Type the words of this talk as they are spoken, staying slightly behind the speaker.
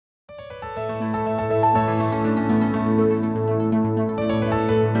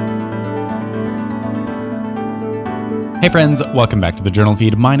Hey friends, welcome back to the Journal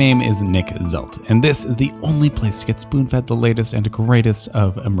Feed. My name is Nick Zelt, and this is the only place to get spoon-fed the latest and greatest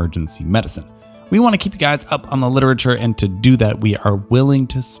of emergency medicine. We want to keep you guys up on the literature, and to do that, we are willing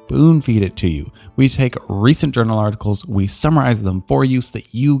to spoon-feed it to you. We take recent journal articles, we summarize them for you so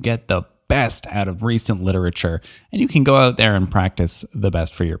that you get the best out of recent literature, and you can go out there and practice the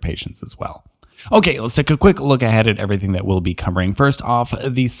best for your patients as well. Okay, let's take a quick look ahead at everything that we'll be covering. First off,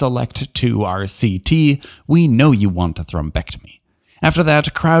 the Select 2 RCT. We know you want a thrombectomy. After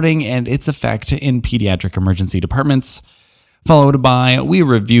that, crowding and its effect in pediatric emergency departments. Followed by, we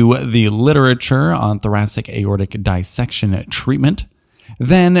review the literature on thoracic aortic dissection treatment.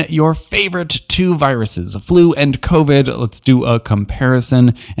 Then, your favorite two viruses, flu and COVID. Let's do a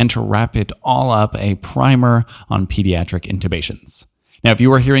comparison, and to wrap it all up, a primer on pediatric intubations. Now, if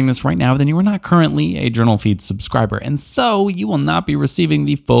you are hearing this right now, then you are not currently a JournalFeed subscriber, and so you will not be receiving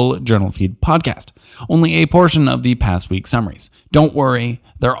the full JournalFeed podcast, only a portion of the past week summaries. Don't worry,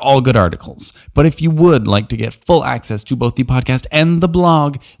 they're all good articles. But if you would like to get full access to both the podcast and the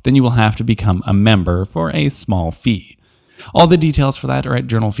blog, then you will have to become a member for a small fee. All the details for that are at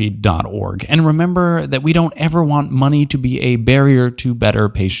journalfeed.org. And remember that we don't ever want money to be a barrier to better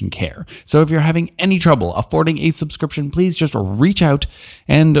patient care. So if you're having any trouble affording a subscription, please just reach out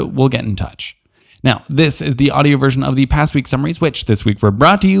and we'll get in touch. Now, this is the audio version of the past week summaries, which this week were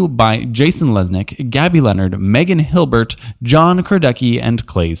brought to you by Jason Lesnick, Gabby Leonard, Megan Hilbert, John Kurducky, and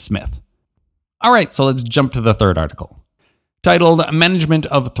Clay Smith. All right, so let's jump to the third article, titled Management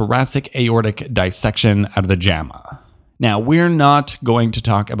of Thoracic Aortic Dissection out of the JAMA. Now, we're not going to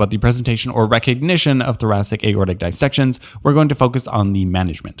talk about the presentation or recognition of thoracic aortic dissections. We're going to focus on the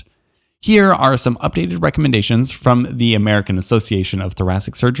management. Here are some updated recommendations from the American Association of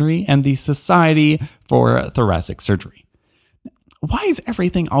Thoracic Surgery and the Society for Thoracic Surgery. Why is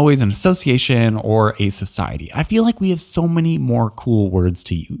everything always an association or a society? I feel like we have so many more cool words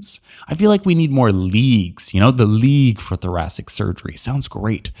to use. I feel like we need more leagues. The League for Thoracic Surgery sounds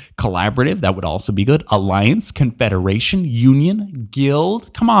great. Collaborative, that would also be good. Alliance, confederation, union,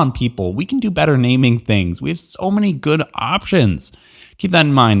 guild. Come on, people. We can do better naming things. We have so many good options. Keep that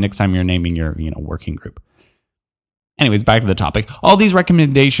in mind next time you're naming your, working group. Anyways, back to the topic. All these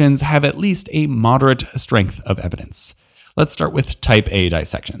recommendations have at least a moderate strength of evidence. Let's start with type A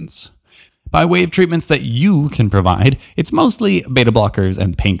dissections. By way of treatments that you can provide, it's mostly beta blockers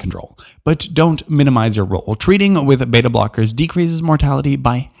and pain control. But don't minimize your role. Treating with beta blockers decreases mortality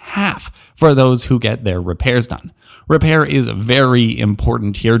by half for those who get their repairs done. Repair is very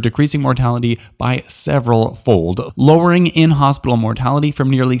important here, decreasing mortality by several fold, lowering in-hospital mortality from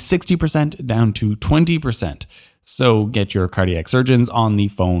nearly 60% down to 20%. So get your cardiac surgeons on the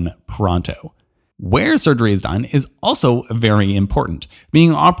phone pronto. Where surgery is done is also very important.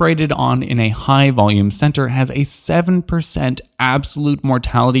 Being operated on in a high-volume center has a 7% absolute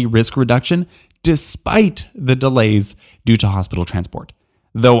mortality risk reduction despite the delays due to hospital transport.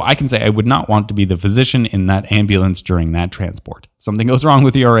 Though I can say I would not want to be the physician in that ambulance during that transport. Something goes wrong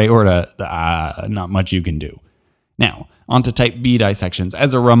with your aorta, not much you can do. Now, on to type B dissections.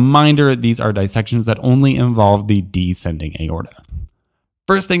 As a reminder, these are dissections that only involve the descending aorta.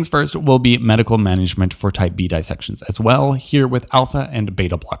 First things first will be medical management for type B dissections as well, here with alpha and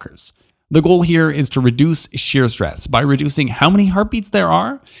beta blockers. The goal here is to reduce shear stress by reducing how many heartbeats there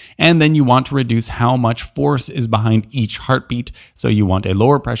are, and then you want to reduce how much force is behind each heartbeat, so you want a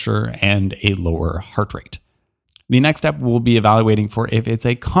lower pressure and a lower heart rate. The next step will be evaluating for if it's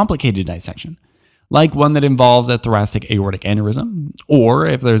a complicated dissection, like one that involves a thoracic aortic aneurysm, or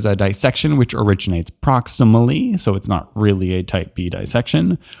if there's a dissection which originates proximally, so it's not really a type B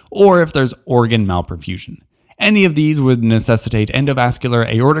dissection, or if there's organ malperfusion. Any of these would necessitate endovascular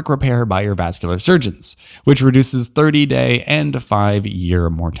aortic repair by your vascular surgeons, which reduces 30-day and 5-year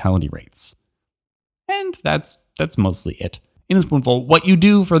mortality rates. And that's mostly it. In a spoonful, what you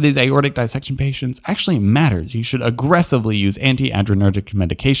do for these aortic dissection patients actually matters. You should aggressively use anti-adrenergic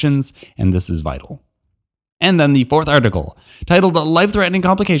medications, and this is vital. And then the fourth article, titled Life-Threatening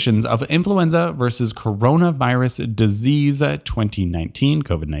Complications of Influenza versus Coronavirus Disease 2019,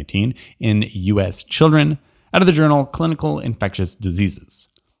 COVID-19, in U.S. Children, out of the journal Clinical Infectious Diseases.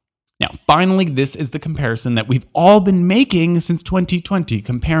 Now, finally, this is the comparison that we've all been making since 2020,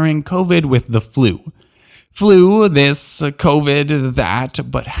 comparing COVID with the flu. Flu, this, COVID, that,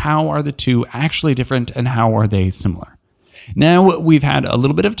 but how are the two actually different and how are they similar? Now we've had a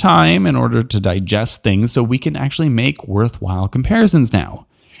little bit of time in order to digest things so we can actually make worthwhile comparisons now.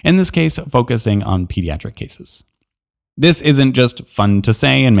 In this case, focusing on pediatric cases. This isn't just fun to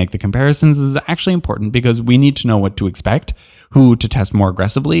say and make the comparisons. This is actually important because we need to know what to expect, who to test more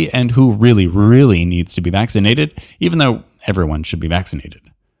aggressively, and who really needs to be vaccinated, even though everyone should be vaccinated.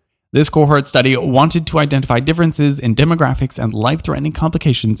 This cohort study wanted to identify differences in demographics and life-threatening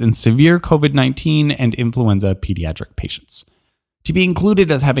complications in severe COVID-19 and influenza pediatric patients. To be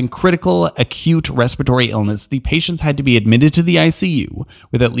included as having critical acute respiratory illness, the patients had to be admitted to the ICU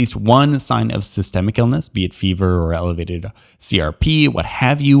with at least one sign of systemic illness, be it fever or elevated CRP, what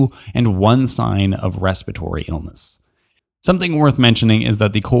have you, and one sign of respiratory illness. Something worth mentioning is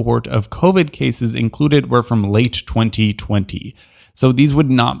that the cohort of COVID cases included were from late 2020, so these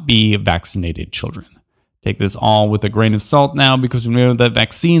would not be vaccinated children. Take this all with a grain of salt now because we know that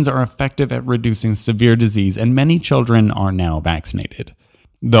vaccines are effective at reducing severe disease and many children are now vaccinated.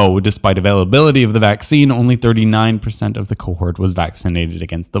 Though, despite availability of the vaccine, only 39% of the cohort was vaccinated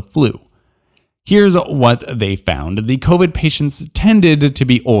against the flu. Here's what they found. The COVID patients tended to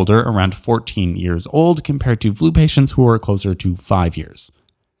be older, around 14 years old, compared to flu patients who were closer to 5 years.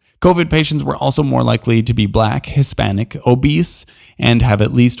 COVID patients were also more likely to be Black, Hispanic, obese, and have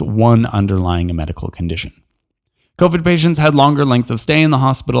at least one underlying medical condition. COVID patients had longer lengths of stay in the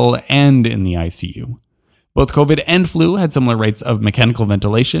hospital and in the ICU. Both COVID and flu had similar rates of mechanical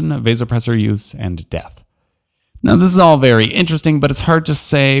ventilation, vasopressor use, and death. Now, this is all very interesting, but it's hard to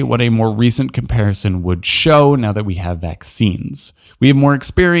say what a more recent comparison would show now that we have vaccines. We have more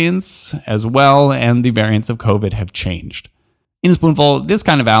experience as well, and the variants of COVID have changed. In a spoonful, this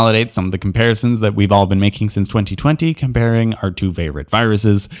kind of validates some of the comparisons that we've all been making since 2020, comparing our two favorite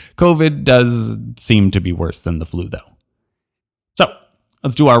viruses. COVID does seem to be worse than the flu, though. So,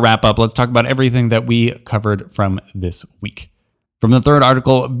 let's do our wrap up. Let's talk about everything that we covered from this week. From the third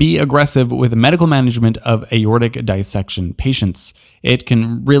article, be aggressive with medical management of aortic dissection patients. It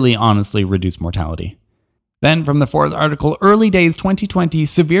can really honestly reduce mortality. Then from the fourth article, early days 2020,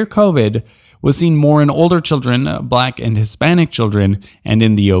 severe COVID was seen more in older children, Black and Hispanic children, and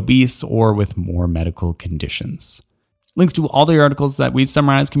in the obese or with more medical conditions. Links to all the articles that we've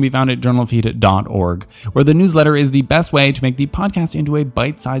summarized can be found at JournalFeed.org, where the newsletter is the best way to make the podcast into a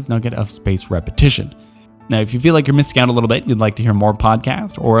bite-sized nugget of spaced repetition. Now, if you feel like you're missing out a little bit, you'd like to hear more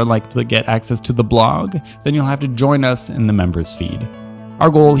podcast, or like to get access to the blog, then you'll have to join us in the members feed. Our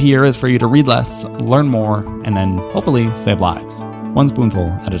goal here is for you to read less, learn more, and then hopefully save lives, one spoonful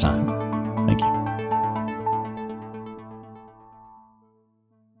at a time. Thank you.